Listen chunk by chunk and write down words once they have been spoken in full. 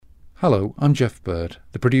Hello, I'm Jeff Bird,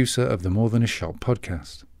 the producer of the More Than a Shop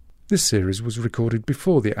podcast. This series was recorded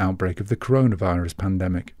before the outbreak of the coronavirus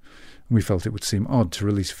pandemic, and we felt it would seem odd to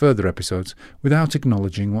release further episodes without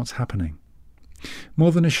acknowledging what's happening.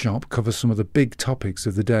 More Than a Shop covers some of the big topics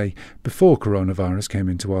of the day before coronavirus came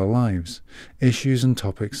into our lives, issues and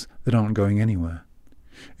topics that aren't going anywhere.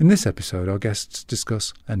 In this episode, our guests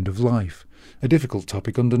discuss end of life, a difficult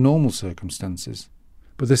topic under normal circumstances.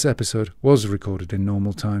 But this episode was recorded in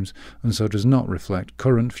normal times and so does not reflect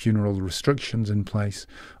current funeral restrictions in place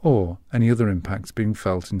or any other impacts being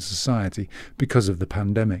felt in society because of the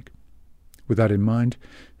pandemic. With that in mind,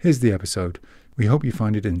 here's the episode. We hope you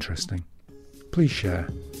find it interesting. Please share.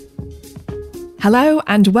 Hello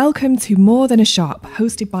and welcome to More Than a Shop,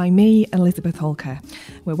 hosted by me, Elizabeth Holker.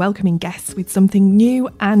 We're welcoming guests with something new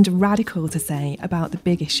and radical to say about the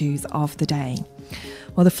big issues of the day.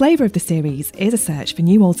 Well, the flavour of the series is a search for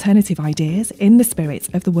new alternative ideas in the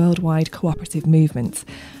spirit of the worldwide cooperative movement,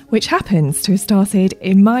 which happens to have started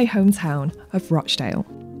in my hometown of Rochdale.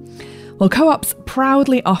 Well, co-ops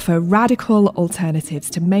proudly offer radical alternatives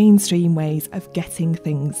to mainstream ways of getting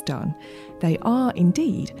things done. They are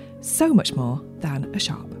indeed so much more than a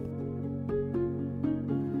shop.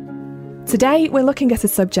 Today, we're looking at a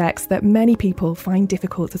subject that many people find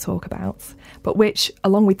difficult to talk about, but which,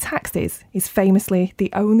 along with taxes, is famously the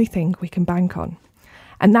only thing we can bank on.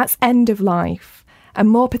 And that's end of life, and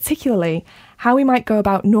more particularly, how we might go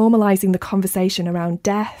about normalising the conversation around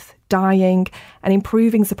death, dying, and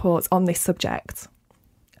improving support on this subject.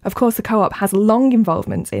 Of course, the Co-op has long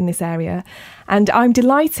involvement in this area, and I'm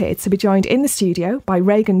delighted to be joined in the studio by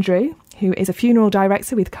Regan Drew, who is a funeral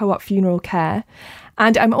director with Co-op Funeral Care.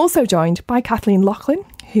 And I'm also joined by Kathleen Loughlin,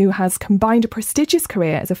 who has combined a prestigious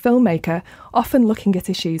career as a filmmaker, often looking at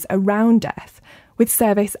issues around death, with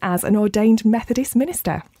service as an ordained Methodist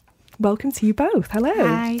minister. Welcome to you both. Hello.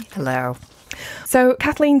 Hi. Hello. So,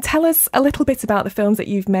 Kathleen, tell us a little bit about the films that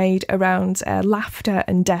you've made around laughter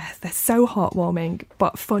and death. They're so heartwarming,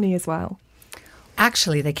 but funny as well.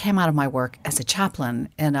 Actually, they came out of my work as a chaplain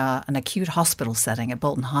in an acute hospital setting at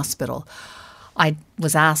Bolton Hospital. I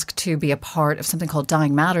was asked to be a part of something called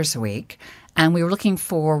Dying Matters Week, and we were looking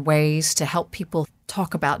for ways to help people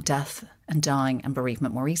talk about death and dying and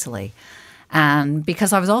bereavement more easily. And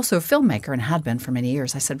because I was also a filmmaker and had been for many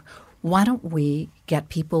years, I said, why don't we get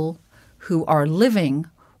people who are living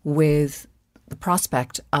with the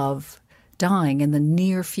prospect of dying in the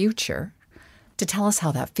near future to tell us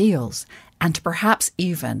how that feels and to perhaps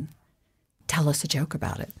even tell us a joke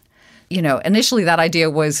about it. You know, initially that idea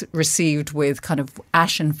was received with kind of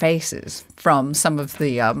ashen faces from some of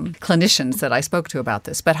the clinicians that I spoke to about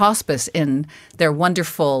this. But hospice, in their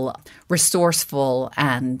wonderful, resourceful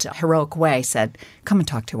and heroic way, said, come and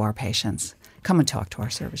talk to our patients. Come and talk to our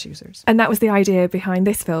service users. And that was the idea behind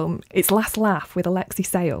this film. It's Last Laugh with Alexei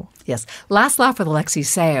Sayle. Yes. Last Laugh with Alexei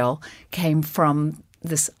Sayle came from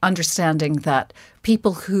this understanding that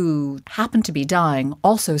people who happen to be dying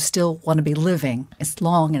also still want to be living as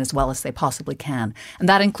long and as well as they possibly can. And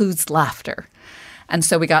that includes laughter. And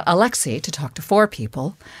so we got Alexei to talk to 4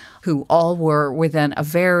 people who all were within a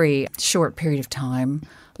very short period of time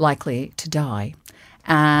likely to die.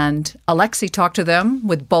 And Alexei talked to them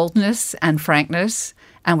with boldness and frankness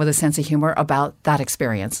and with a sense of humor about that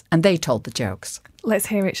experience. And they told the jokes. Let's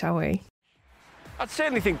hear it, shall we? I'd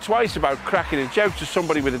certainly think twice about cracking a joke to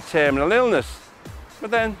somebody with a terminal illness.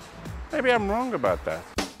 But then, maybe I'm wrong about that.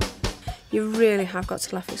 You really have got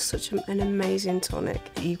to laugh. It's such an amazing tonic.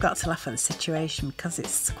 You've got to laugh at the situation because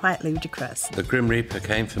it's quite ludicrous. The Grim Reaper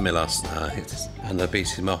came for me last night and I beat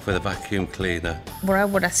him off with a vacuum cleaner. Where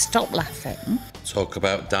would I stop laughing? Talk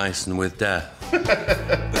about Dyson with death.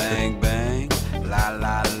 Bang, bang, la,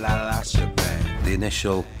 la, la, la, shebang. The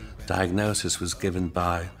initial diagnosis was given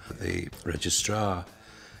by the registrar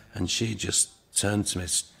and she just turned to me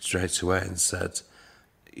straight away and said,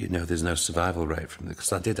 you know, there's no survival rate from this.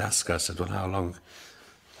 Because I did ask her, I said, well, how long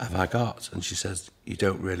have I got? And she says, you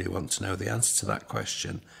don't really want to know the answer to that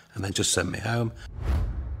question, and then just sent me home.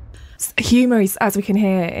 Humour is, as we can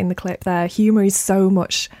hear in the clip there, humour is so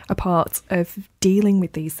much a part of dealing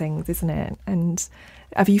with these things, isn't it? And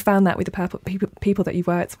have you found that with the people that you've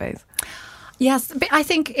worked with? Yes, I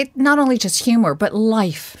think it not only just humor, but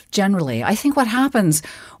life generally. I think what happens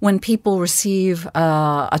when people receive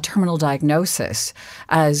a terminal diagnosis,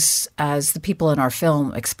 as the people in our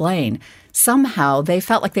film explain, somehow they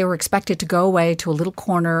felt like they were expected to go away to a little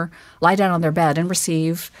corner, lie down on their bed and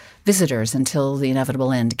receive visitors until the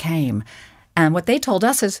inevitable end came. And what they told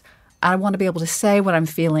us is, I want to be able to say what I'm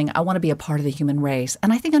feeling. I want to be a part of the human race.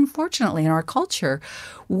 And I think, unfortunately, in our culture,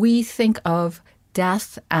 we think of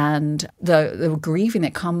death and the grieving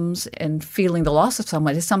that comes in feeling the loss of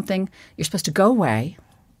someone is something you're supposed to go away,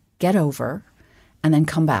 get over, and then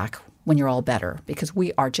come back when you're all better, because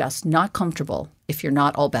we are just not comfortable if you're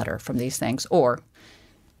not all better from these things, or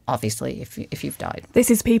obviously if you've died. This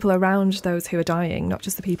is people around those who are dying, not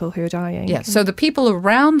just the people who are dying. Yeah, so the people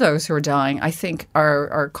around those who are dying, I think,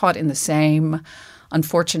 are caught in the same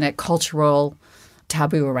unfortunate cultural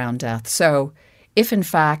taboo around death. So if in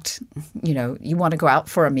fact, you want to go out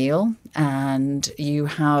for a meal and you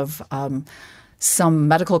have some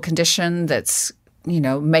medical condition that's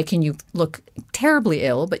making you look terribly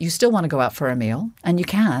ill, but you still want to go out for a meal, and you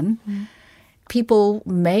can, people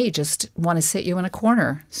may just want to sit you in a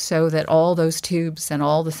corner so that all those tubes and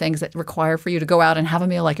all the things that require for you to go out and have a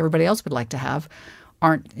meal like everybody else would like to have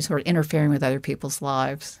aren't sort of interfering with other people's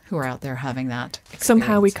lives who are out there having that experience.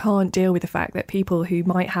 Somehow we can't deal with the fact that people who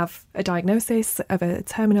might have a diagnosis of a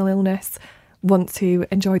terminal illness want to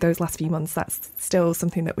enjoy those last few months. That's still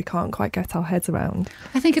something that we can't quite get our heads around.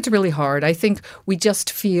 I think it's really hard. I think we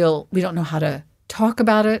just feel we don't know how to talk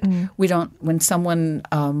about it. We don't, when someone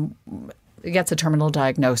gets a terminal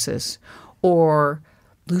diagnosis or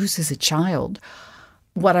loses a child,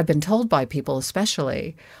 what I've been told by people,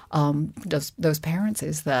 especially those parents,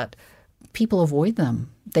 is that people avoid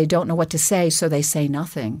them. They don't know what to say, so they say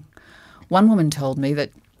nothing. One woman told me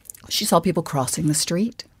that she saw people crossing the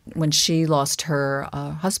street when she lost her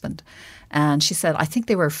husband. And she said, I think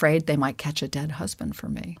they were afraid they might catch a dead husband for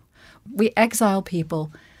me. We exile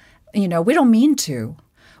people, we don't mean to,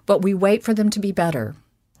 but we wait for them to be better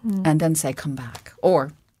and then say, come back,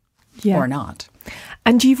 or not.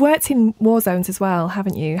 And you've worked in war zones as well,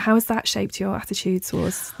 haven't you? How has that shaped your attitude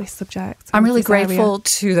towards this subject? I'm really grateful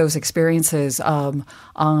to those experiences.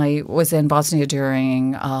 I was in Bosnia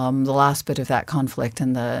during the last bit of that conflict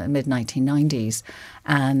in the mid-1990s,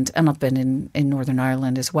 and I've been in Northern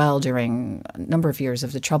Ireland as well during a number of years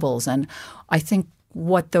of the Troubles. And I think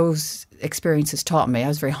what those experiences taught me, I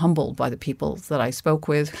was very humbled by the people that I spoke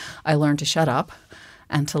with. I learned to shut up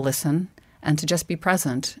and to listen and to just be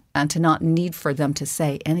present and to not need for them to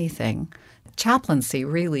say anything. Chaplaincy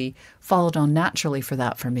really followed on naturally for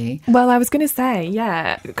that for me. Well, I was going to say,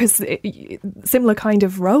 yeah, because similar kind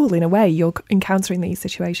of role in a way. You're encountering these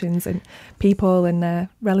situations and people and their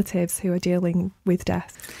relatives who are dealing with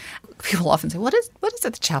death. People often say, what is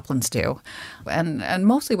it the chaplains do? And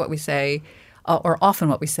mostly what we say, or often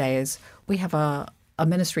what we say, is we have a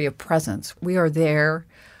ministry of presence. We are there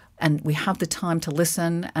and we have the time to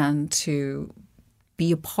listen and to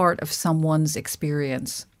be a part of someone's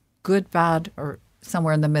experience, good, bad, or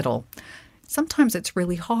somewhere in the middle. Sometimes it's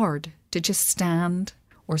really hard to just stand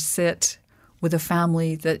or sit with a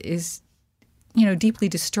family that is, deeply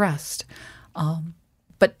distressed,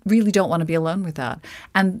 but really don't want to be alone with that.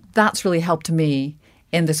 And that's really helped me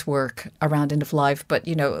in this work around end of life. But,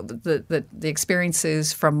 the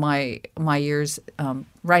experiences from my years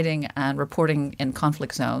writing and reporting in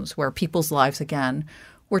conflict zones where people's lives, again,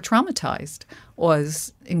 were traumatized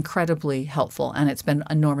was incredibly helpful. And it's been an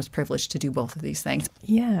enormous privilege to do both of these things.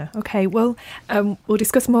 Yeah. Okay. Well, we'll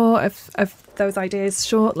discuss more of those ideas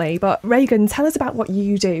shortly. But Regan, tell us about what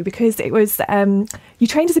you do, because it was you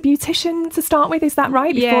trained as a beautician to start with. Is that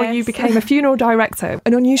right? Before you became a funeral director.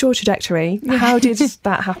 An unusual trajectory. How did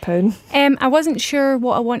that happen? I wasn't sure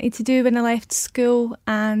what I wanted to do when I left school,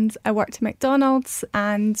 and I worked at McDonald's.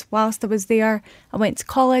 And whilst I was there, I went to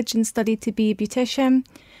college and studied to be a beautician.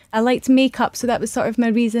 I liked makeup, so that was sort of my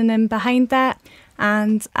reasoning behind that.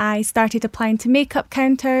 And I started applying to makeup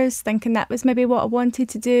counters, thinking that was maybe what I wanted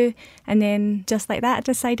to do. And then just like that, I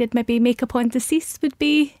decided maybe makeup on deceased would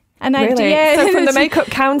be an idea. So from the makeup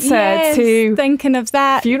counter to thinking of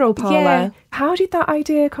that funeral parlour. Yeah. How did that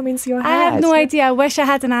idea come into your head? I have no idea. I wish I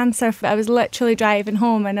had an answer. I was literally driving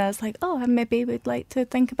home and I was like, I maybe would like to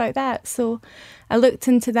think about that. So I looked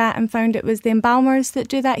into that and found it was the embalmers that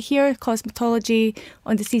do that here. Cosmetology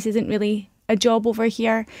on deceased isn't really a job over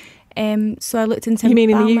here. So I looked into. You mean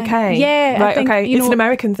in the UK? Yeah, right. I think, okay, it's an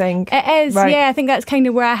American thing. It is. Right. Yeah, I think that's kind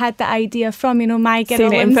of where I had the idea from. My girl.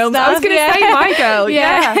 Seen it in and films. stuff. I was going to say my girl.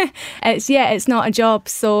 Yeah. It's not a job.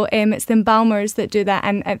 So it's the embalmers that do that.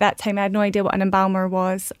 And at that time, I had no idea what an embalmer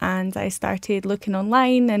was. And I started looking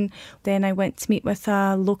online, and then I went to meet with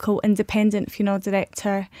a local independent funeral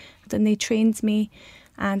director, and they trained me.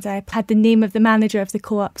 And I had the name of the manager of the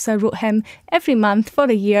co-op, so I wrote him every month for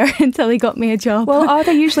a year until he got me a job. Well, are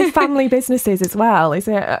they usually family businesses as well? Is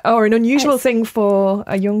it, or an unusual thing for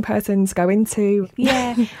a young person to go into?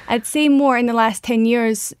 Yeah, I'd say more in the last 10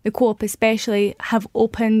 years, the co-op especially have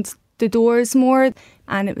opened the doors more,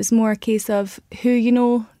 and it was more a case of who you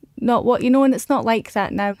know, not what you know, and it's not like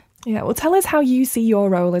that now. Yeah, well, tell us how you see your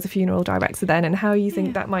role as a funeral director then, and how you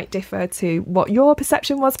think that might differ to what your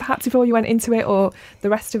perception was perhaps before you went into it, or the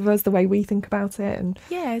rest of us, the way we think about it. And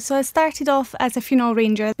yeah, so I started off as a funeral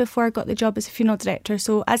arranger before I got the job as a funeral director.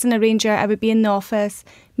 So as an arranger, I would be in the office,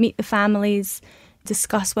 meet the families,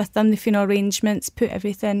 discuss with them the funeral arrangements, put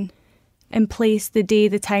everything in place, the day,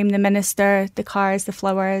 the time, the minister, the cars, the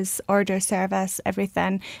flowers, order service,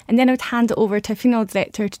 everything. And then I would hand it over to a funeral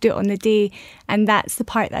director to do it on the day. And that's the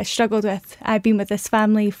part that I struggled with. I've been with this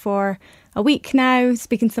family for a week now,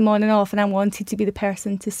 speaking to them on and off, and I wanted to be the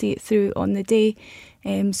person to see it through on the day.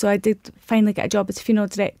 So I did finally get a job as a funeral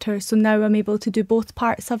director. So now I'm able to do both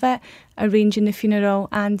parts of it, arranging the funeral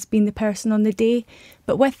and being the person on the day.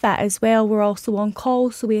 But with that as well, we're also on call.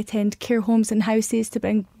 So we attend care homes and houses to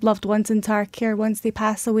bring loved ones into our care once they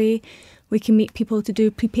pass away. We can meet people to do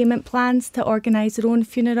prepayment plans to organise their own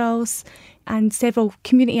funerals, and several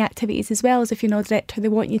community activities as well. As a funeral director, they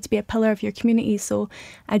want you to be a pillar of your community. So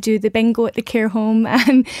I do the bingo at the care home,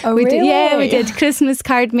 and we did Christmas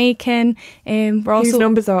card making. We're also whose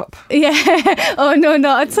numbers up? Yeah. Oh no,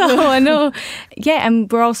 not at all. I know. Yeah,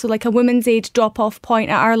 and we're also like a women's aid drop-off point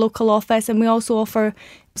at our local office, and we also offer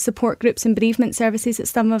support groups and bereavement services at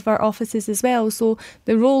some of our offices as well. So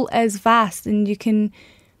the role is vast, and you can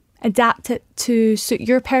adapt it to suit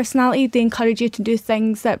your personality. They encourage you to do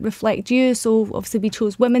things that reflect you. So obviously we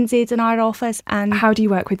chose women's aid in our office. And how do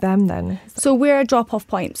you work with them then? So we're a drop-off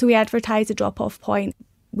point. So we advertise a drop-off point.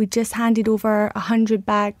 We just handed over 100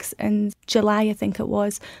 bags in July, I think it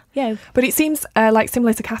was. Yeah. But it seems like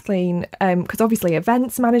similar to Kathleen, because obviously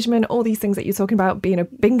events management, all these things that you're talking about, being a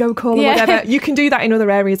bingo call or whatever, you can do that in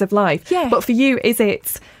other areas of life. Yeah. But for you, is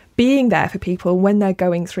it being there for people when they're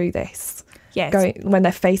going through this? Yes. When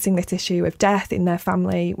they're facing this issue of death in their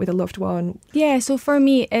family with a loved one? Yeah, so for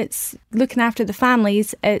me, it's looking after the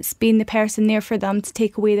families. It's being the person there for them to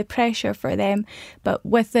take away the pressure for them. But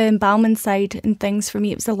with the embalming side and things, for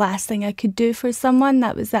me, it was the last thing I could do for someone.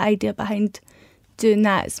 That was the idea behind doing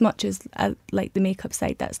that, as much as I like the makeup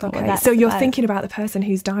side. That's not what that's So you're about. Thinking about the person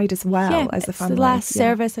who's died as well as the family. The last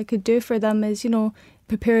service I could do for them is,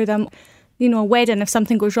 prepare them. A wedding, if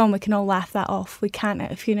something goes wrong, we can all laugh that off. We can't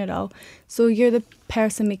at a funeral. So you're the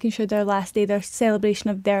person making sure their last day, their celebration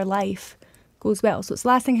of their life goes well. So it's the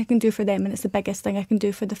last thing I can do for them, and it's the biggest thing I can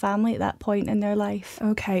do for the family at that point in their life.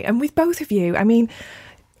 Okay, and with both of you, I mean,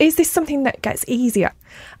 is this something that gets easier?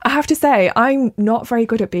 I have to say, I'm not very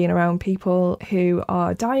good at being around people who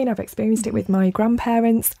are dying. I've experienced it with my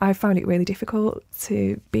grandparents. I found it really difficult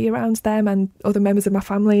to be around them and other members of my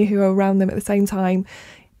family who are around them at the same time.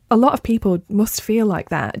 A lot of people must feel like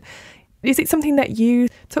that. Is it something that you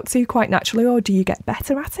took to quite naturally, or do you get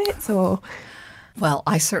better at it? Or Well,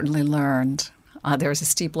 I certainly learned. There was a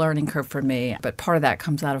steep learning curve for me, but part of that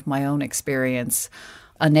comes out of my own experience.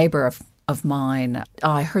 A neighbor of mine,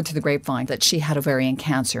 I heard through the grapevine that she had ovarian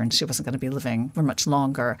cancer and she wasn't going to be living for much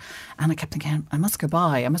longer. And I kept thinking, I must go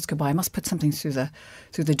by. I must put something through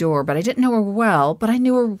the door. But I didn't know her well, but I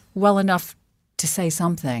knew her well enough to say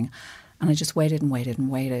something. And I just waited and waited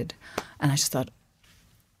and waited. And I just thought,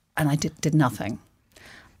 and I did nothing.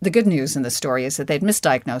 The good news in the story is that they'd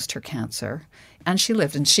misdiagnosed her cancer and she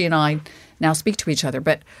lived, and she and I now speak to each other.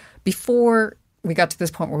 But before we got to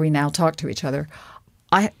this point where we now talk to each other,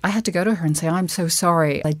 I had to go to her and say, I'm so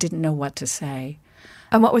sorry. I didn't know what to say.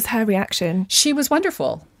 And what was her reaction? She was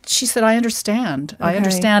wonderful. She said, I understand. Okay. I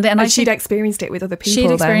understand. And she'd experienced it with other people.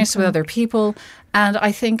 She'd experienced it with other people. And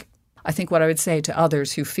I think what I would say to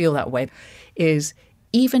others who feel that way is,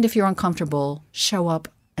 even if you're uncomfortable, show up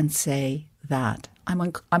and say that.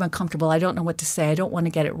 I'm uncomfortable. I don't know what to say. I don't want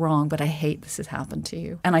to get it wrong, but I hate this has happened to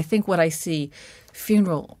you. And I think what I see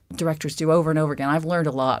funeral directors do over and over again, I've learned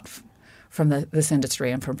a lot from this industry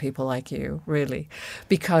and from people like you, really,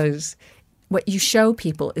 because what you show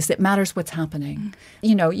people is that it matters what's happening.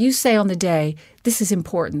 You say on the day, this is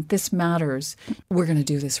important, this matters, we're going to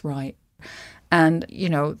do this right. And,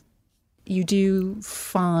 you do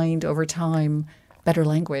find over time better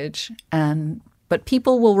language, but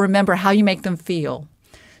people will remember how you make them feel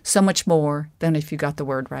so much more than if you got the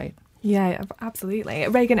word right. Yeah, absolutely.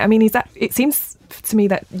 Regan, I mean, it seems to me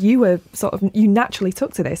that you were you naturally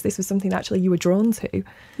took to this. This was something actually you were drawn to.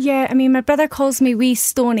 Yeah, I mean, my brother calls me wee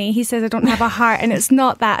stony. He says I don't have a heart, and it's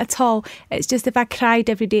not that at all. It's just if I cried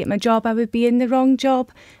every day at my job, I would be in the wrong job.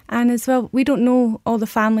 And as well, we don't know all the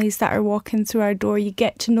families that are walking through our door. You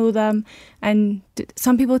get to know them, and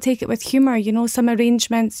some people take it with humour. Some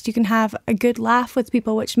arrangements, you can have a good laugh with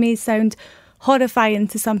people, which may sound horrifying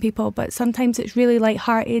to some people, but sometimes it's really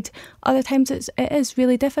light-hearted. Other times it is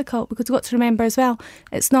really difficult, because you've got to remember as well,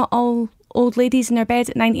 it's not all old ladies in their bed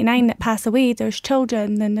at 99 that pass away. There's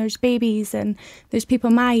children and there's babies and there's people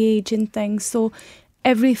my age and things. So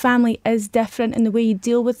every family is different and the way you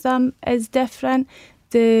deal with them is different.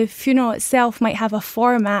 The funeral itself might have a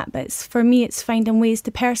format, but for me it's finding ways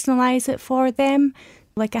to personalise it for them.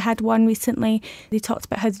 Like I had one recently, they talked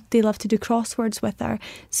about how they love to do crosswords with her.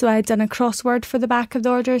 So I had done a crossword for the back of the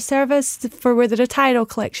order of service for where the retirement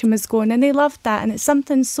collection was going, and they loved that. And it's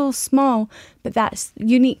something so small, but that's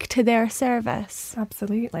unique to their service.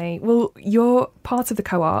 Absolutely. Well, you're part of the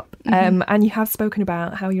co-op, and you have spoken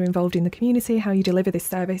about how you're involved in the community, how you deliver this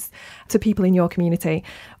service to people in your community.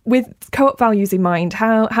 With co-op values in mind,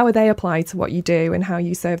 how are they applied to what you do and how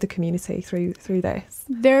you serve the community through this?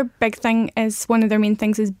 Their big thing is, one of their main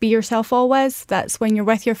things is be yourself always. That's when you're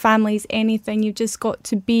with your families, anything, you've just got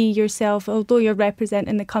to be yourself. Although you're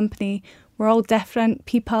representing the company, we're all different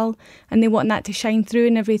people and they want that to shine through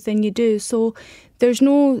in everything you do. So there's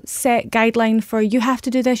no set guideline for you have to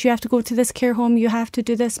do this, you have to go to this care home, you have to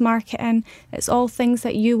do this marketing. It's all things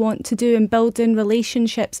that you want to do and building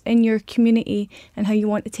relationships in your community and how you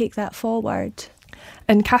want to take that forward.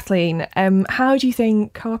 And Kathleen, how do you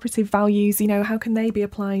think cooperative values, how can they be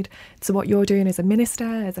applied to what you're doing as a minister,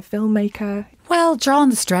 as a filmmaker? Well, draw on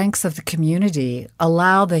the strengths of the community,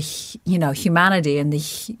 allow the, humanity and the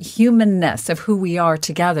humanness of who we are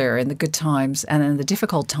together in the good times and in the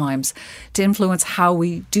difficult times to influence how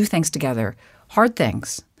we do things together, hard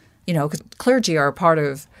things. Because clergy are a part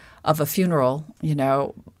of a funeral,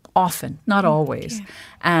 often, not always. Yeah.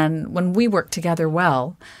 And when we work together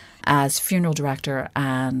well, as funeral director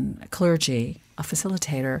and clergy, a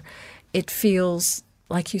facilitator, it feels,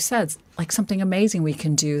 like you said, like something amazing we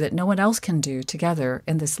can do that no one else can do together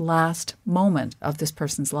in this last moment of this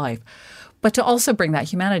person's life. But to also bring that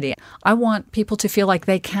humanity. I want people to feel like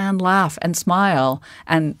they can laugh and smile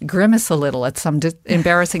and grimace a little at some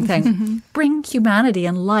embarrassing thing. Bring humanity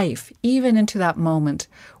and life even into that moment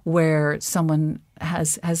where someone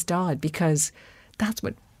has died, because that's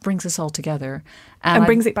what brings us all together. And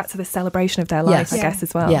brings it back to the celebration of their life, yes. I guess,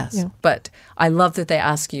 as well. Yes, yeah. But I love that they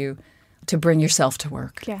ask you to bring yourself to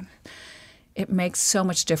work. Yeah. It makes so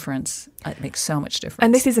much difference. It makes so much difference.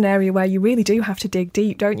 And this is an area where you really do have to dig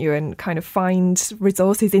deep, don't you? And kind of find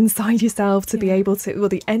resources inside yourself to be able to,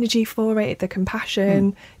 the energy for it, the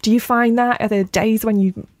compassion. Do you find that? Are there days when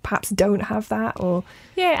you perhaps don't have that? Or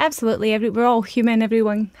Yeah, absolutely. We're all human.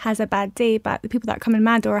 Everyone has a bad day, but the people that come in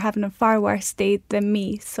my door are having a far worse day than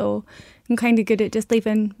me. So I'm kind of good at just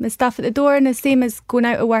leaving my stuff at the door. And the same as going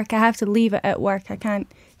out of work, I have to leave it at work. I can't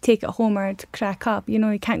take it home or to crack up.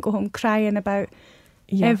 You can't go home crying about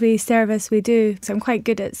every service we do. So I'm quite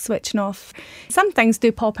good at switching off. Some things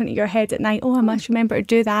do pop into your head at night. Oh, I must remember to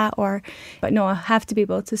do that. But no, I have to be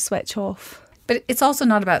able to switch off. But it's also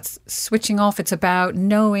not about switching off. It's about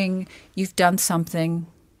knowing you've done something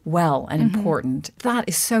well and important. That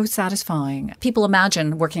is so satisfying. People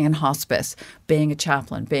imagine working in hospice, being a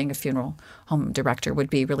chaplain, being a funeral home director would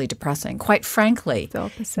be really depressing. Quite frankly,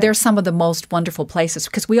 they're some of the most wonderful places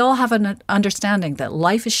because we all have an understanding that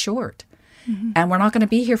life is short and we're not going to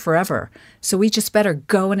be here forever. So we just better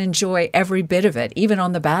go and enjoy every bit of it, even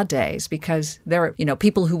on the bad days, because there are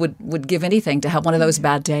people who would give anything to have one of those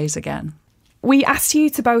bad days again. We asked you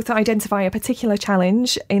to both identify a particular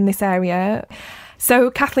challenge in this area.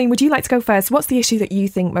 So, Kathleen, would you like to go first? What's the issue that you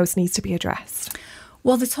think most needs to be addressed?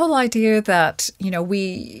 Well, this whole idea that,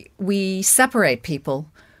 we separate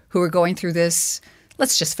people who are going through this,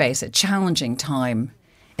 let's just face it, challenging time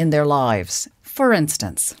in their lives. For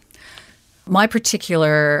instance, my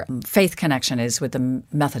particular faith connection is with the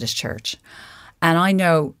Methodist Church. And I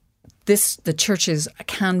know the churches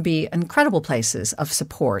can be incredible places of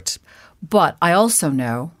support. But I also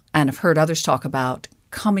know, and have heard others talk about,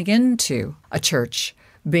 coming into a church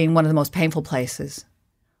being one of the most painful places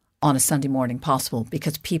on a Sunday morning possible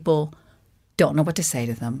because people don't know what to say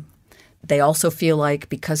to them. They also feel like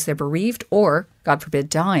because they're bereaved or, God forbid,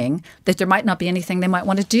 dying, that there might not be anything they might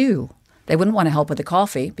want to do. They wouldn't want to help with the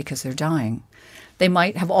coffee because they're dying. They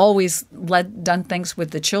might have always done things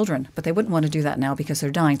with the children, but they wouldn't want to do that now because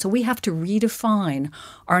they're dying. So we have to redefine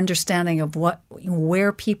our understanding of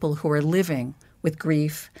where people who are living with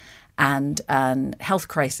grief and health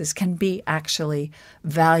crisis can be actually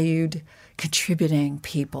valued, contributing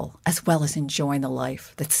people, as well as enjoying the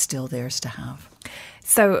life that's still theirs to have.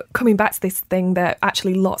 So coming back to this thing that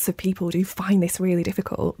actually lots of people do find this really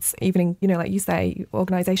difficult, even in, like you say,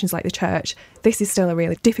 organisations like the church, this is still a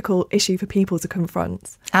really difficult issue for people to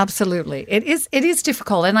confront. Absolutely. It is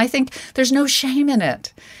difficult. And I think there's no shame in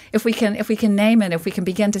it. If we can name it, if we can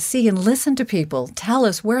begin to see and listen to people, tell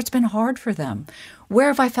us where it's been hard for them, Where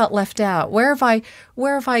have I felt left out? Where have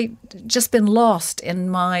I just been lost in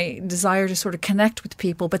my desire to sort of connect with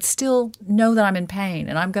people, but still know that I'm in pain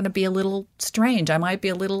and I'm going to be a little strange. I might be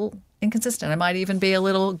a little inconsistent. I might even be a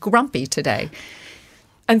little grumpy today.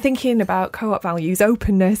 And thinking about co-op values,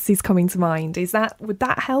 openness is coming to mind. Would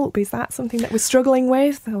that help? Is that something that we're struggling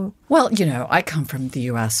with? Or? Well, I come from the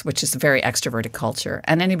US, which is a very extroverted culture.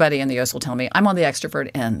 And anybody in the US will tell me I'm on the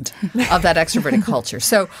extrovert end of that extroverted culture.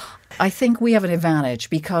 So I think we have an advantage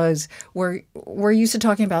because we're used to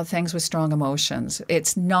talking about things with strong emotions.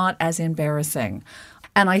 It's not as embarrassing.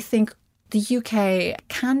 And I think the UK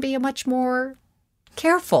can be a much more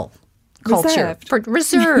careful culture,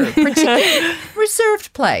 reserved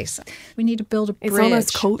place. We need to build a bridge. It's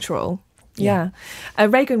almost cultural. Yeah.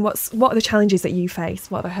 Reagan, what are the challenges that you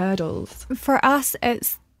face? What are the hurdles? For us,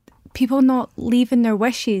 it's people not leaving their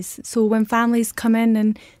wishes. So when families come in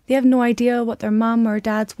and they have no idea what their mum or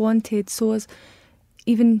dad's wanted, so it's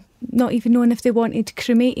not even knowing if they wanted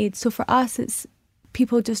cremated. So for us, it's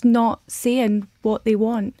people just not saying what they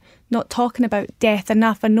want, not talking about death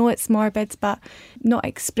enough. I know it's morbid, but not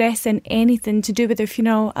expressing anything to do with their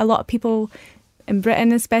funeral. A lot of people in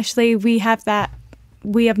Britain especially, we have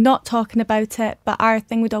not talking about it, but our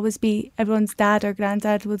thing would always be everyone's dad or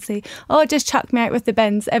granddad would say, oh, just chuck me out with the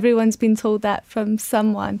bins. Everyone's been told that from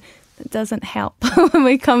someone. It doesn't help when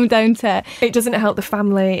we come down to it. It doesn't help the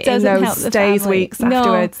family in those days, weeks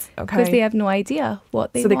afterwards. Okay. Because they have no idea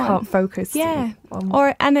what they want. So they can't focus. Yeah.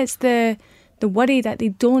 And it's the worry that they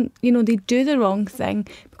don't, they do the wrong thing,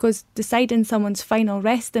 because deciding someone's final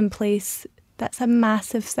resting place, that's a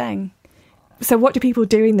massive thing. So what do people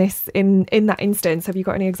do in that instance? Have you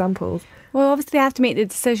got any examples? Well, obviously they have to make the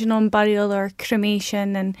decision on burial or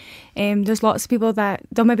cremation, and there's lots of people that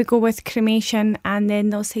they'll maybe go with cremation and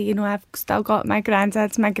then they'll say, I've still got my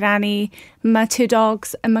granddad's, my granny, my 2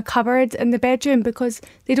 dogs in my cupboard in the bedroom, because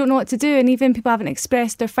they don't know what to do, and even people haven't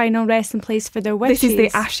expressed their final resting place for their wishes. This is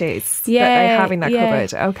the ashes that they have in that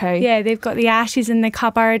cupboard. Okay. Yeah, they've got the ashes in the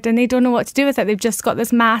cupboard and they don't know what to do with it. They've just got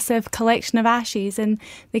this massive collection of ashes and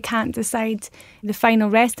they can't decide the final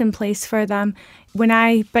resting place for them. When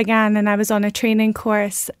I began and I was on a training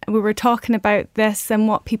course, we were talking about this and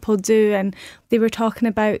what people do, and they were talking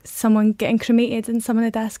about someone getting cremated and someone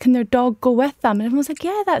had asked, can their dog go with them? And everyone was like,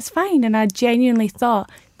 yeah, that's fine. And I genuinely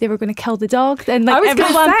thought they were going to kill the dog. And I was going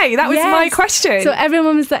to say, that was my question. So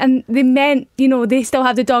everyone was like, and they meant, they still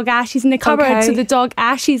have the dog ashes in the cupboard, so the dog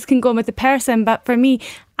ashes can go with the person. But for me,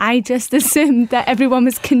 I just assumed that everyone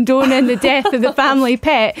was condoning the death of the family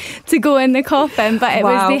pet to go in the coffin. But it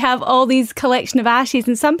was, they have all these collection of ashes.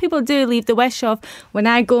 And some people do leave the wish of, when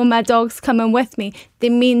I go, my dog's coming with me. They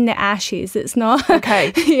mean the ashes. It's not.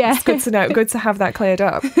 Okay. Yeah. It's good to know. Good to have that cleared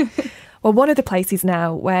up. Well, one of the places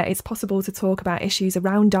now where it's possible to talk about issues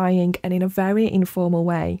around dying and in a very informal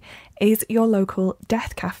way is your local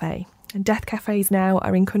death cafe. And death cafes now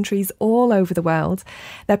are in countries all over the world.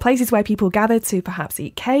 They're places where people gather to perhaps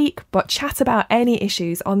eat cake, but chat about any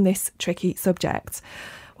issues on this tricky subject.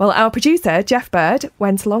 Well, our producer, Jeff Bird,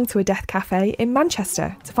 went along to a death cafe in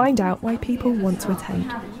Manchester to find out why people want to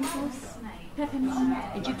attend.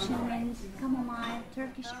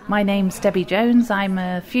 My name's Debbie Jones. I'm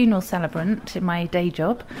a funeral celebrant in my day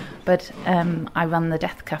job, but I run the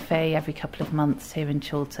Death Cafe every couple of months here in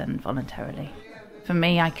Chiltern voluntarily. For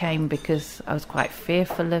me, I came because I was quite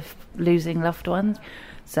fearful of losing loved ones.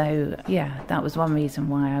 So, yeah, that was one reason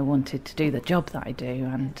why I wanted to do the job that I do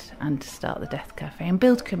and to start the Death Cafe and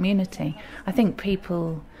build community. I think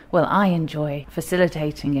I enjoy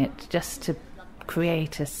facilitating it just to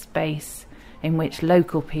create a space in which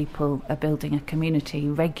local people are building a community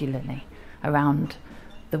regularly around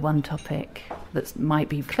the one topic that might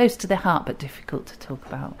be close to their heart but difficult to talk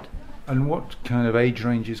about. And what kind of age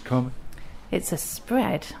ranges come? It's a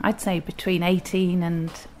spread, I'd say between 18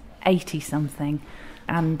 and 80-something.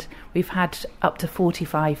 And we've had up to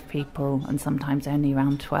 45 people and sometimes only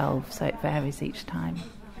around 12, so it varies each time.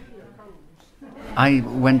 I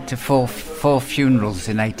went to four funerals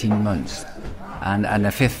in 18 months. And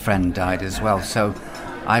a fifth friend died as well, so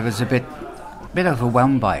I was a bit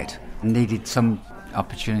overwhelmed by it and needed some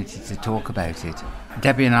opportunity to talk about it.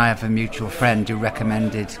 Debbie and I have a mutual friend who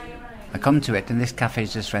recommended I come to it, and this cafe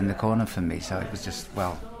is just around the corner from me, so it was just,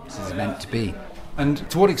 this is meant to be. And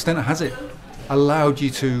to what extent has it allowed you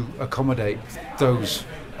to accommodate those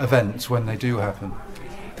events when they do happen?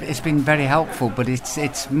 It's been very helpful, but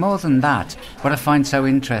it's more than that. What I find so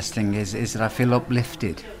interesting is that I feel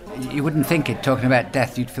uplifted. You wouldn't think it, talking about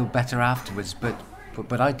death, you'd feel better afterwards,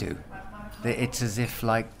 but I do. It's as if,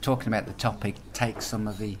 talking about the topic takes some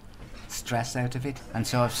of the stress out of it. And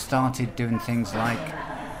so I've started doing things like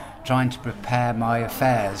trying to prepare my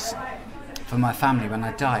affairs for my family when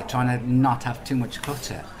I die, trying to not have too much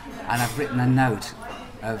clutter. And I've written a note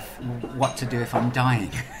of what to do if I'm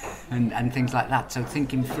dying and things like that. So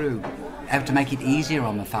thinking through how to make it easier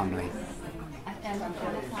on the family.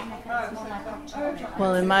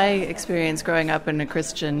 Well, in my experience growing up in a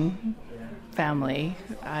Christian family,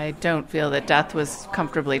 I don't feel that death was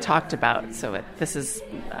comfortably talked about. So this is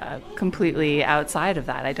completely outside of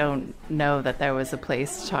that. I don't know that there was a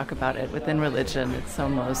place to talk about it within religion. It's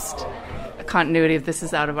almost a continuity of this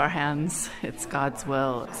is out of our hands. It's God's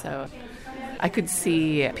will. So I could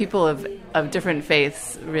see people of different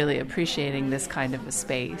faiths really appreciating this kind of a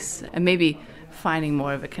space and maybe finding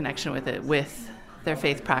more of a connection with it with their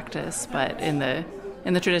faith practice. But in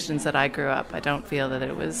the traditions that I grew up, I don't feel that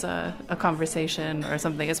it was a conversation or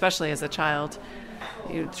something, especially as a child.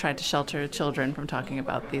 You tried to shelter children from talking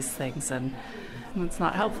about these things, and it's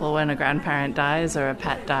not helpful when a grandparent dies or a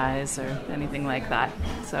pet dies or anything like that.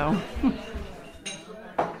 So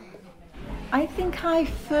I think I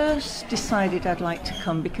first decided I'd like to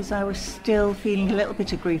come because I was still feeling a little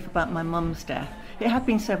bit of grief about my mum's death. It had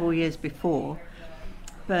been several years before,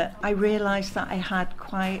 but I realised that I had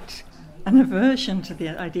quite an aversion to the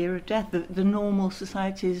idea of death, the normal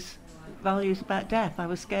society's values about death. I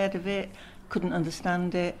was scared of it, couldn't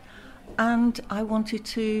understand it, and I wanted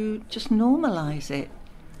to just normalise it.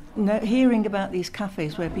 Hearing about these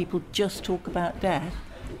cafes where people just talk about death,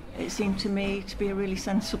 it seemed to me to be a really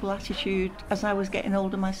sensible attitude as I was getting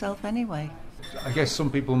older myself anyway. I guess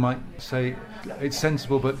some people might say it's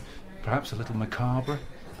sensible, but perhaps a little macabre.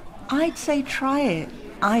 I'd say try it.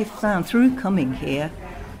 I've found through coming here,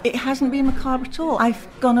 it hasn't been macabre at all. I've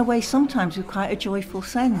gone away sometimes with quite a joyful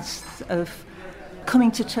sense of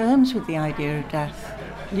coming to terms with the idea of death.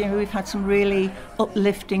 You know, we've had some really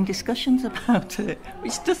uplifting discussions about it,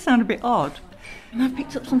 which does sound a bit odd. And I've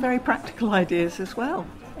picked up some very practical ideas as well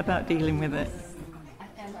about dealing with it.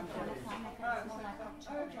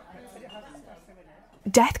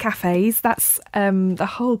 Death cafes, that's the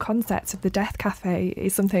whole concept of the Death Cafe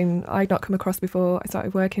is something I'd not come across before I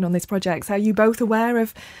started working on this project. So are you both aware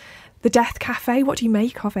of the Death Cafe? What do you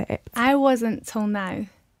make of it? I wasn't till now.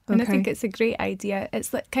 And I think it's a great idea.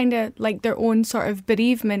 It's kind of like their own sort of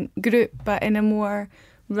bereavement group, but in a more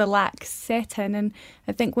relaxed setting. And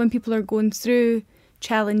I think when people are going through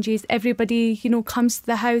challenges, everybody, comes to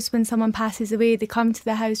the house when someone passes away. They come to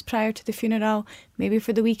the house prior to the funeral, maybe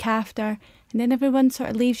for the week after. And then everyone sort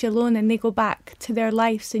of leaves you alone and they go back to their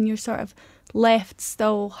lives and you're sort of left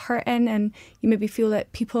still hurting, and you maybe feel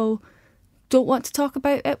that people don't want to talk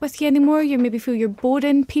about it with you anymore. You maybe feel you're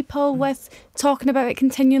boring people with talking about it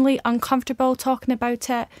continually, uncomfortable talking about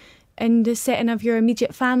it in the setting of your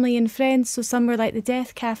immediate family and friends. So somewhere like the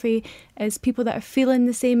Death Cafe is people that are feeling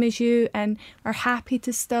the same as you and are happy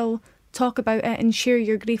to still talk about it and share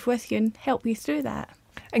your grief with you and help you through that.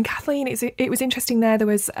 And Kathleen, it was interesting there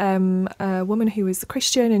was a woman who was a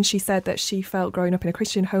Christian, and she said that she felt growing up in a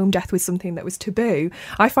Christian home, death was something that was taboo.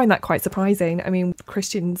 I find that quite surprising. I mean,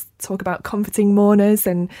 Christians talk about comforting mourners,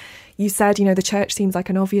 and you said, the church seems like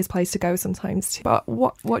an obvious place to go sometimes. But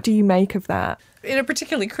what do you make of that? In a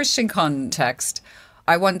particularly Christian context,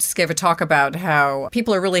 I once gave a talk about how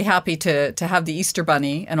people are really happy to have the Easter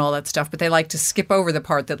bunny and all that stuff, but they like to skip over the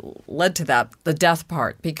part that led to that, the death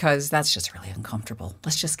part, because that's just really uncomfortable.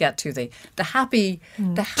 Let's just get to the happy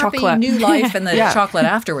chocolate. New life and the chocolate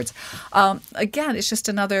afterwards. Again, it's just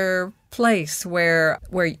another place where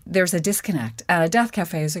there's a disconnect. And a death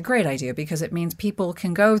cafe is a great idea because it means people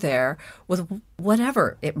can go there with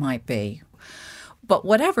whatever it might be. But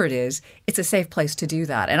whatever it is, it's a safe place to do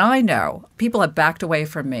that. And I know people have backed away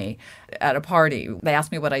from me at a party. They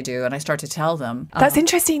ask me what I do, and I start to tell them. That's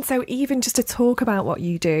interesting. So even just to talk about what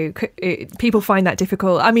you do, people find that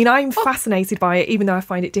difficult. I mean, I'm fascinated by it, even though I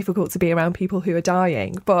find it difficult to be around people who are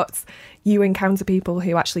dying. But you encounter people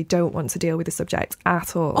who actually don't want to deal with the subject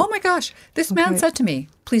at all. Oh, my gosh. This man said to me,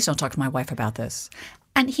 please don't talk to my wife about this.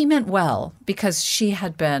 And he meant well, because she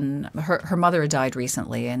had been, her mother had died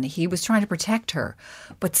recently, and he was trying to protect her.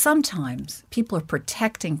 But sometimes people are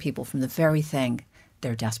protecting people from the very thing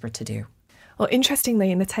they're desperate to do. Well,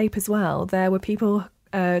 interestingly, in the tape as well, there were people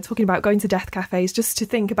talking about going to death cafes just to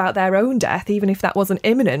think about their own death, even if that wasn't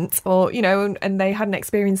imminent, or, and they hadn't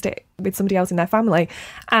experienced it with somebody else in their family,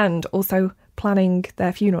 and also planning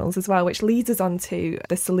their funerals as well, which leads us on to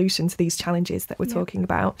the solution to these challenges that we're talking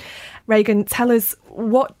about. Reagan, tell us,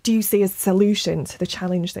 what do you see as a solution to the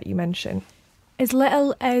challenge that you mentioned? As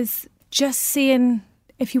little as just saying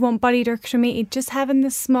if you want buried or cremated, just having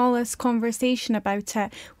the smallest conversation about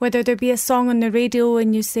it, whether there be a song on the radio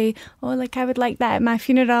and you say, oh, like I would like that at my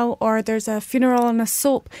funeral, or there's a funeral on a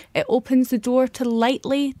soap, it opens the door to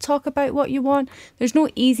lightly talk about what you want. There's no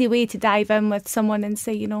easy way to dive in with someone and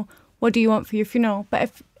say, you know, what do you want for your funeral?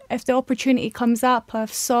 But if the opportunity comes up, a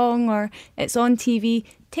song or it's on TV,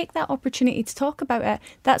 take that opportunity to talk about it.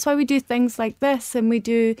 That's why we do things like this, and we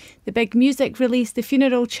do the big music release, the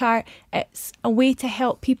funeral chart. It's a way to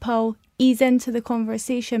help people ease into the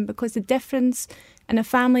conversation, because the difference in a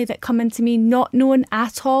family that come into me not knowing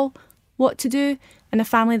at all what to do, and a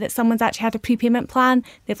family that someone's actually had a prepayment plan,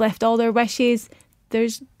 they've left all their wishes,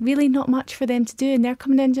 there's really not much for them to do, and they're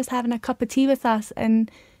coming in just having a cup of tea with us and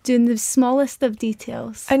doing the smallest of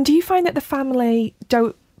details. And do you find that the family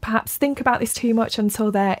don't perhaps think about this too much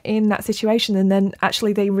until they're in that situation, and then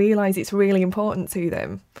actually they realise it's really important to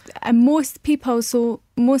them? And most people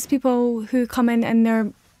who come in and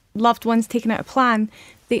their loved one's taking out a plan,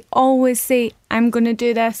 they always say, I'm going to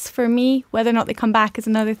do this for me. Whether or not they come back is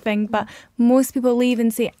another thing, but most people leave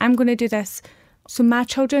and say, I'm going to do this so my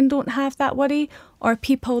children don't have that worry. Or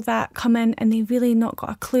people that come in and they really not got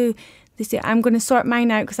a clue, they say, I'm going to sort mine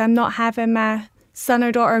out because I'm not having my son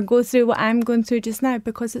or daughter go through what I'm going through just now,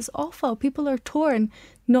 because it's awful. People are torn,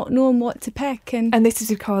 not knowing what to pick. And this is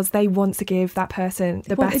because they want to give that person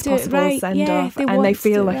the best possible right. send-off, and they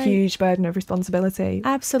feel a huge burden of responsibility.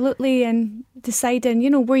 Absolutely, and deciding, you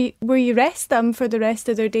know, where you rest them for the rest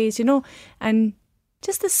of their days, you know, and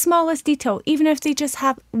just the smallest detail, even if they just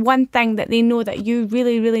have one thing that they know that you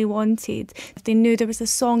really, really wanted. If they knew there was a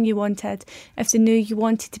song you wanted, if they knew you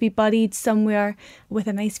wanted to be buried somewhere with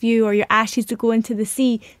a nice view, or your ashes to go into the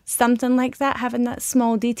sea, something like that, having that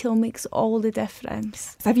small detail makes all the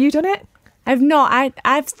difference. Have you done it? I've not.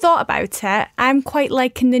 I've thought about it. I'm quite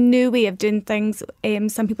liking the new way of doing things.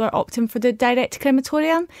 Some people are opting for the direct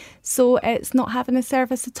crematorium, so it's not having a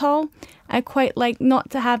service at all. I quite like not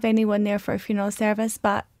to have anyone there for a funeral service,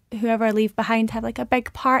 but whoever I leave behind have like a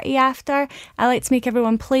big party after. I like to make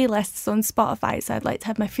everyone playlists on Spotify, so I'd like to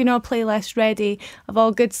have my funeral playlist ready of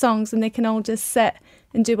all good songs, and they can all just sit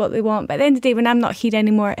and do what they want. But at the end of the day, when I'm not here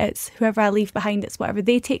anymore, it's whoever I leave behind, it's whatever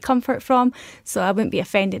they take comfort from. So I wouldn't be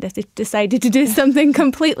offended if they decided to do something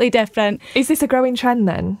completely different. Is this a growing trend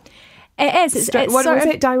then? It is. It's what was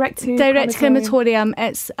it? Direct crematorium.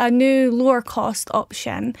 It's a new lower cost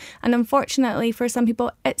option, and unfortunately for some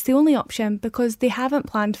people it's the only option because they haven't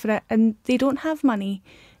planned for it and they don't have money.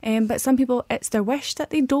 But some people, it's their wish that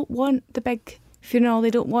they don't want the big funeral,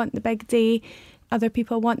 they don't want the big day. Other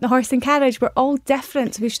people want the horse and carriage. We're all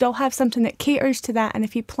different, so we should all have something that caters to that. And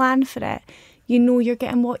if you plan for it, you know you're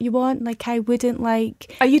getting what you want. Like, I wouldn't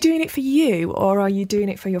like... Are you doing it for you, or are you doing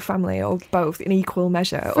it for your family, or both in equal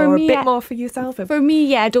measure, for or me, a bit more for yourself? For me,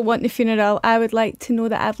 yeah, I don't want the funeral. I would like to know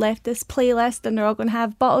that I've left this playlist and they're all going to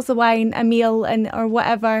have bottles of wine, a meal, and or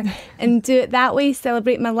whatever, and do it that way,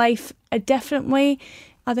 celebrate my life a different way.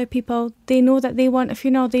 Other people, they know that they want a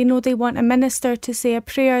funeral, they know they want a minister to say a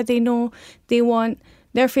prayer, they know they want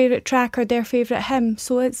their favourite track or their favourite hymn.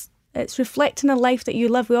 So it's reflecting a life that you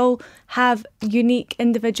live. We all have unique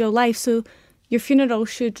individual lives, so your funeral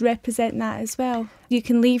should represent that as well. You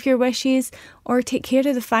can leave your wishes or take care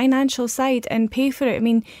of the financial side and pay for it. I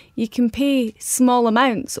mean, you can pay small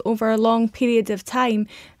amounts over a long period of time,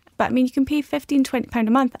 but I mean, you can pay £15, £20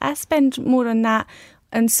 a month. I spend more on that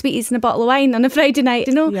and sweeties and a bottle of wine on a Friday night,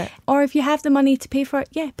 you know? Yeah. Or if you have the money to pay for it,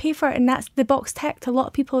 yeah, pay for it. And that's the box ticked. A lot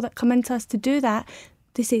of people that come into us to do that,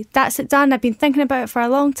 they say, that's it done. I've been thinking about it for a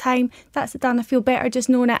long time. That's it done. I feel better just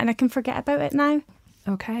knowing it and I can forget about it now.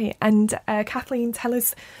 Okay. And Kathleen, tell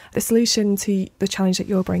us the solution to the challenge that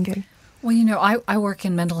you're bringing. Well, you know, I work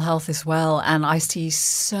in mental health as well, and I see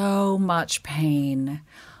so much pain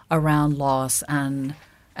around loss and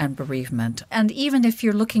bereavement. And even if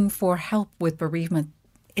you're looking for help with bereavement,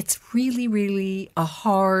 it's really, really a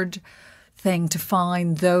hard thing to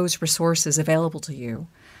find those resources available to you.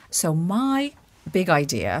 So my big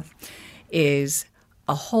idea is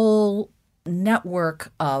a whole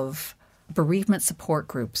network of bereavement support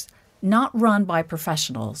groups, not run by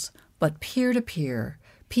professionals, but peer-to-peer,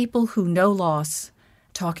 people who know loss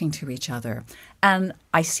talking to each other. And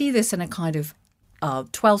I see this in a kind of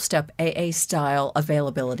 12-step AA-style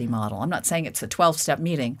availability model. I'm not saying it's a 12-step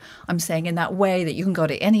meeting. I'm saying in that way that you can go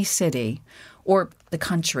to any city or the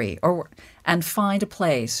country and find a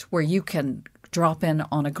place where you can drop in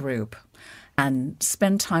on a group and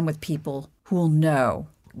spend time with people who will know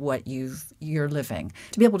what you're living.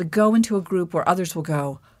 To be able to go into a group where others will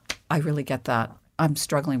go, I really get that. I'm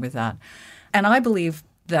struggling with that. And I believe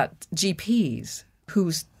that GPs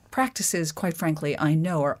whose practices, quite frankly, I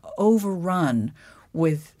know are overrun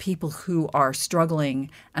with people who are struggling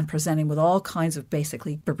and presenting with all kinds of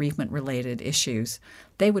basically bereavement-related issues,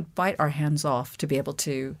 they would bite our hands off to be able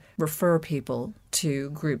to refer people to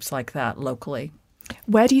groups like that locally.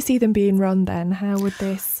 Where do you see them being run then? How would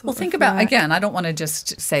this? Well, think about, again, I don't want to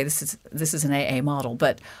just say this is an AA model,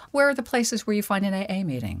 but where are the places where you find an AA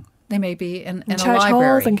meeting? They may be in a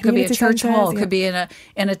library, it could be a church hall, yeah. could be in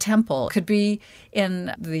a temple, could be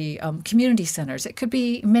in the community centers. It could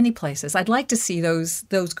be many places. I'd like to see those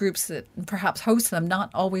groups that perhaps host them, not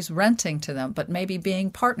always renting to them, but maybe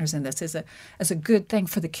being partners in this as a good thing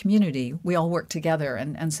for the community. We all work together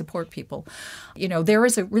and support people. You know, there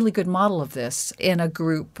is a really good model of this in a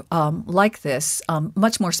group like this,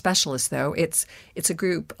 much more specialist though. It's a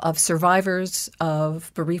group of survivors of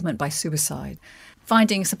bereavement by suicide.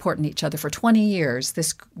 Finding support in each other for 20 years,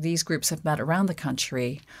 these groups have met around the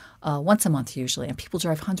country once a month usually, and people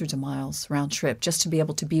drive hundreds of miles round trip just to be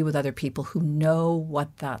able to be with other people who know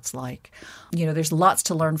what that's like. You know, there's lots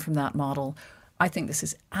to learn from that model. I think this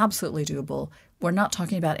is absolutely doable. We're not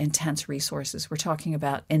talking about intense resources. We're talking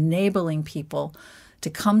about enabling people to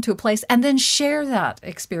come to a place and then share that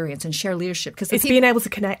experience and share leadership. Because it's being able to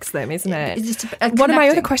connect them, isn't it? It's just one of my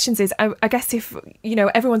other questions is, I guess if, you know,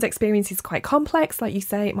 everyone's experience is quite complex, like you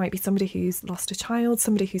say, it might be somebody who's lost a child,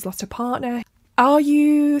 somebody who's lost a partner. Are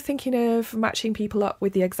you thinking of matching people up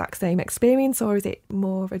with the exact same experience, or is it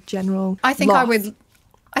more of a general I think loss?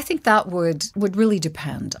 I think that would really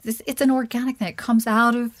depend. It's an organic thing. It comes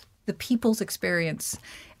out of the people's experience.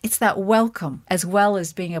 It's that welcome as well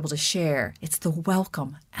as being able to share. It's the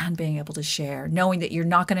welcome and being able to share, knowing that you're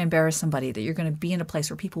not going to embarrass somebody, that you're going to be in a place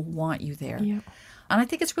where people want you there. Yeah. And I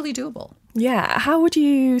think it's really doable. Yeah. How would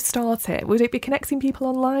you start it? Would it be connecting people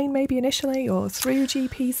online maybe initially, or through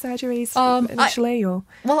GP surgeries initially?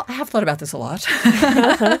 Well, I have thought about this a lot.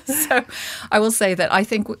 So I will say that I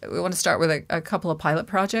think we want to start with a couple of pilot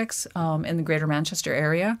projects in the Greater Manchester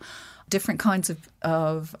area. Different kinds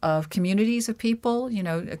of communities of people, you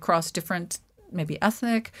know, across different maybe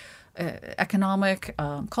ethnic, economic,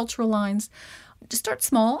 cultural lines. Just start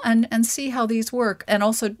small and see how these work, and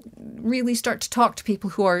also really start to talk to people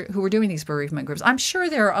who are doing these bereavement groups. I'm sure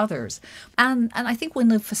there are others, and I think when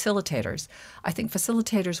the facilitators, I think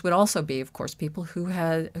facilitators would also be, of course, people who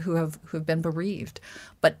have been bereaved,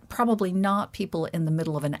 but probably not people in the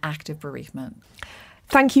middle of an active bereavement.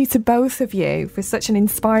 Thank you to both of you for such an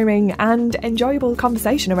inspiring and enjoyable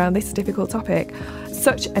conversation around this difficult topic.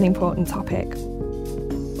 Such an important topic.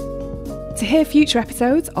 To hear future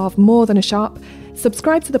episodes of More Than a Shop,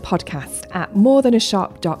 subscribe to the podcast at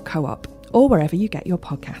morethanashop.coop or wherever you get your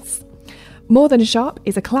podcasts. More Than a Shop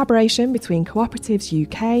is a collaboration between Cooperatives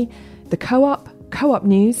UK, the Co-op, Co-op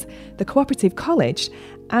News, the Cooperative College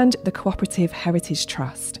and the Cooperative Heritage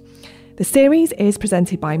Trust. The series is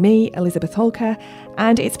presented by me, Elizabeth Holker,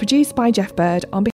 and it's produced by Jeff Bird on behalf